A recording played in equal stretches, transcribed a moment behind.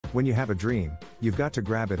When you have a dream, you've got to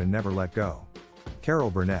grab it and never let go.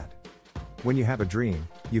 Burnett. When you have a dream,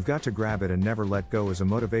 you've got to grab it and never let go is a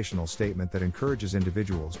motivational statement that encourages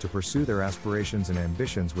individuals to pursue their aspirations and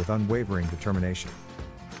ambitions with unwavering determination.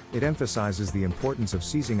 It emphasizes the importance of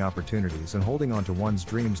seizing opportunities and holding on to one's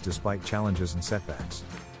dreams despite challenges and setbacks.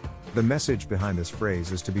 The message behind this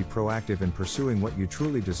phrase is to be proactive in pursuing what you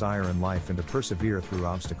truly desire in life and to persevere through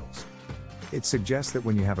obstacles. It suggests that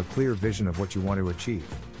when you have a clear vision of what you want to achieve,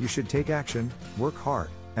 you should take action, work hard,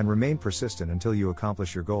 and remain persistent until you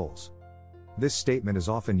accomplish your goals. This statement is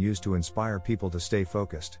often used to inspire people to stay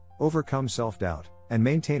focused, overcome self-doubt, and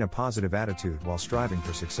maintain a positive attitude while striving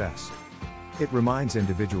for success. It reminds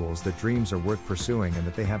individuals that dreams are worth pursuing and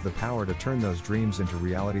that they have the power to turn those dreams into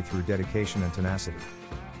reality through dedication and tenacity.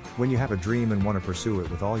 When you have a dream and want to pursue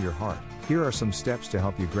it with all your heart, here are some steps to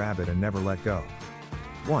help you grab it and never let go.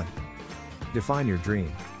 1. Define your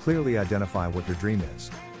dream. Clearly identify what your dream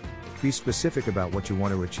is. Be specific about what you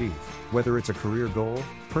want to achieve, whether it's a career goal,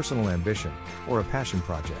 personal ambition, or a passion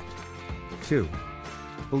project. 2.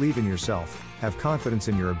 Believe in yourself, have confidence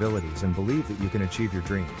in your abilities and believe that you can achieve your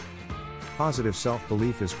dream. Positive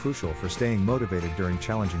self-belief is crucial for staying motivated during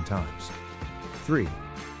challenging times. 3.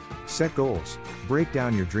 Set goals. Break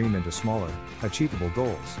down your dream into smaller, achievable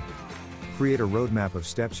goals. Create a roadmap of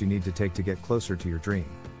steps you need to take to get closer to your dream.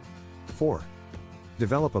 4.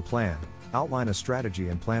 Develop a plan. Outline a strategy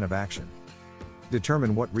and plan of action.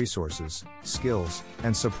 Determine what resources, skills,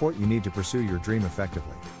 and support you need to pursue your dream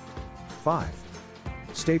effectively. 5.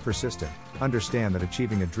 Stay persistent. Understand that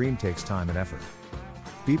achieving a dream takes time and effort.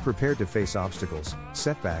 Be prepared to face obstacles,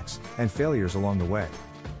 setbacks, and failures along the way.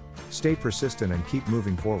 Stay persistent and keep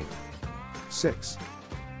moving forward. 6.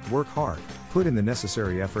 Work hard. Put in the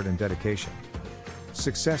necessary effort and dedication.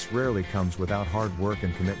 Success rarely comes without hard work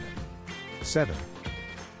and commitment. 7.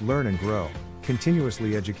 Learn and grow.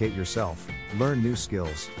 Continuously educate yourself, learn new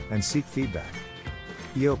skills, and seek feedback.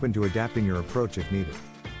 Be open to adapting your approach if needed.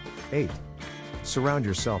 8. Surround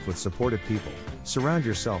yourself with supportive people. Surround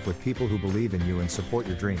yourself with people who believe in you and support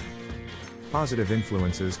your dream. Positive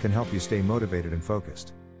influences can help you stay motivated and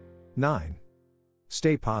focused. 9.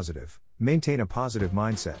 Stay positive. Maintain a positive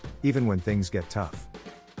mindset, even when things get tough.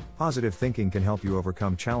 Positive thinking can help you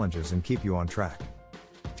overcome challenges and keep you on track.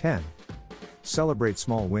 10. Celebrate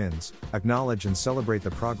small wins. Acknowledge and celebrate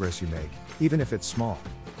the progress you make, even if it's small.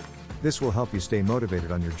 This will help you stay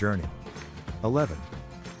motivated on your journey. 11.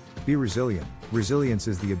 Be resilient. Resilience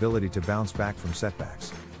is the ability to bounce back from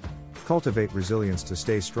setbacks. Cultivate resilience to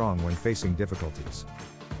stay strong when facing difficulties.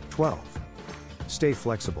 12. Stay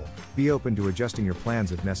flexible. Be open to adjusting your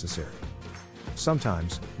plans if necessary.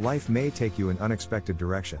 Sometimes, life may take you in unexpected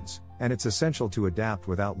directions, and it's essential to adapt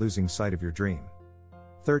without losing sight of your dream.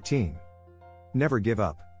 13. Never give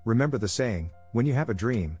up. Remember the saying, when you have a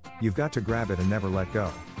dream, you've got to grab it and never let go.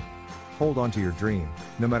 Hold on to your dream,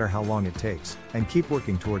 no matter how long it takes, and keep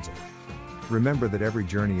working towards it. Remember that every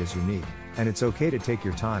journey is unique, and it's okay to take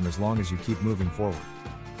your time as long as you keep moving forward.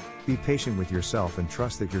 Be patient with yourself and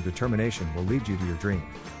trust that your determination will lead you to your dream.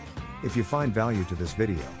 If you find value to this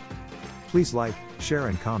video, please like, share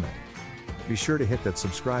and comment. Be sure to hit that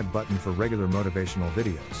subscribe button for regular motivational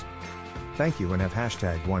videos. Thank you and have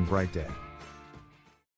 #OneBrightDay.